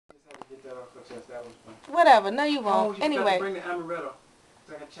that off her chest. That was fun. Whatever. No, you won't. Oh, you anyway. to bring the amaretto.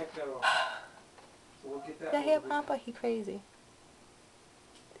 So I can check that off. So we'll get that. Your hair, Papa? He crazy.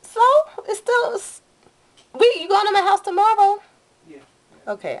 So it's still. You going to my house tomorrow? Yeah.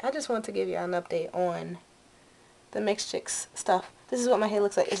 Okay. I just want to give you an update on the Mixed Chicks stuff. This is what my hair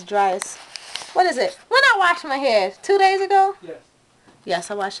looks like. It's dry as. What is it? When I washed my hair? 2 days ago? Yes.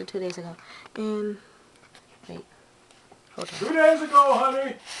 Yes, I washed it 2 days ago. And wait. Hold on. 2 days ago,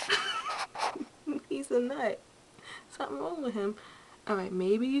 honey. He's a nut. Something wrong with him. Alright,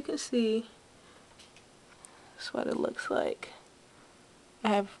 maybe you can see. That's what it looks like.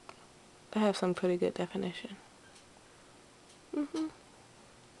 I have some pretty good definition.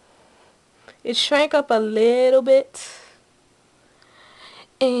 It shrank up a little bit.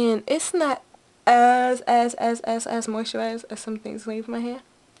 And it's not as moisturized as some things leave my hair.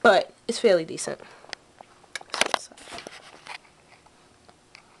 But it's fairly decent.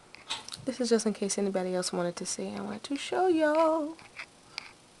 This is just in case anybody else wanted to see. I wanted to show y'all.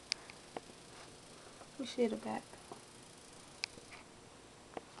 Let me see the back.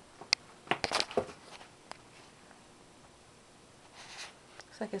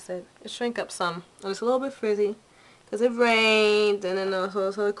 Like I said, it shrank up some. And it's a little bit frizzy. Because it rained and then also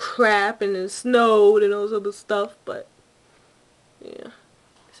all sorts of crap and it snowed and all this other stuff. But, yeah.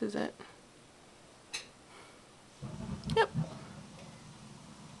 This is it. Yep.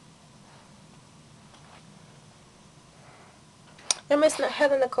 And Miss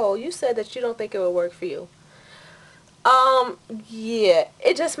Heather Nicole, you said that you don't think it would work for you. Yeah,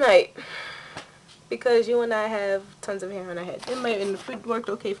 it just might. Because you and I have tons of hair on our head. It might, and if it worked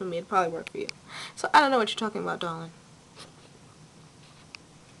okay for me, it'd probably work for you. So I don't know what you're talking about, darling.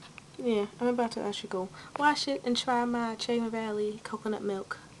 Yeah, I'm about to actually go wash it and try my Cherry Valley coconut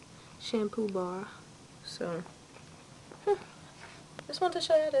milk shampoo bar. So, just wanted to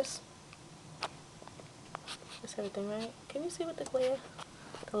show you this. That's everything, right? Can you see with the glare?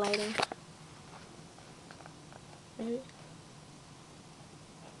 The lighting? Maybe?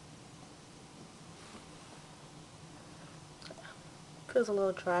 Feels a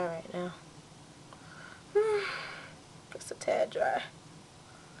little dry right now. Just a tad dry.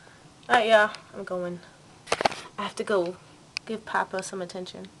 Alright, y'all. I'm going. I have to go give Papa some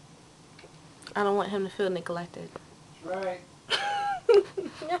attention. I don't want him to feel neglected. Right.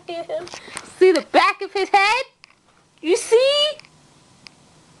 You hear him? See the back of his head? You see?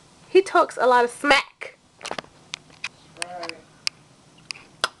 He talks a lot of smack.